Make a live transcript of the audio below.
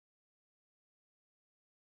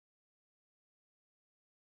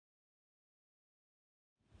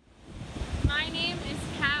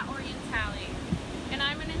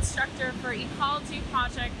for Ecology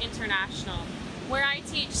Project International, where I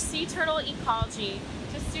teach sea turtle ecology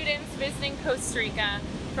to students visiting Costa Rica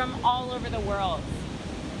from all over the world.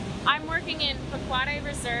 I'm working in Pacuare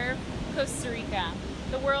Reserve, Costa Rica,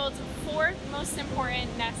 the world's 4th most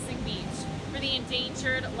important nesting beach for the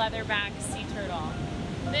endangered leatherback sea turtle.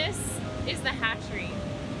 This is the Hatchery,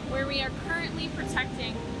 where we are currently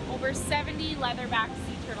protecting over 70 leatherback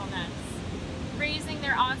sea turtle nests, raising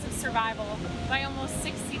their odds of survival by almost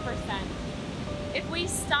 60%. If we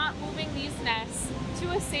stop moving these nests to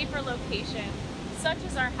a safer location, such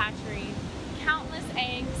as our hatchery, countless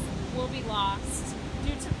eggs will be lost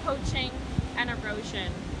due to poaching and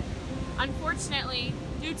erosion. Unfortunately,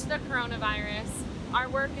 due to the coronavirus, our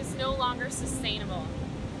work is no longer sustainable,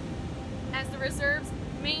 as the reserve's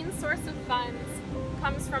main source of funds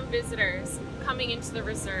comes from visitors coming into the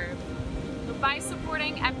reserve. But by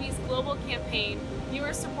supporting EPI's global campaign, you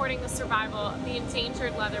are supporting the survival of the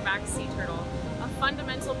endangered leatherback sea turtle, a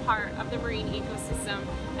fundamental part of the marine ecosystem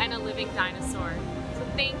and a living dinosaur. So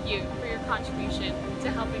thank you for your contribution to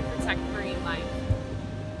helping protect marine life.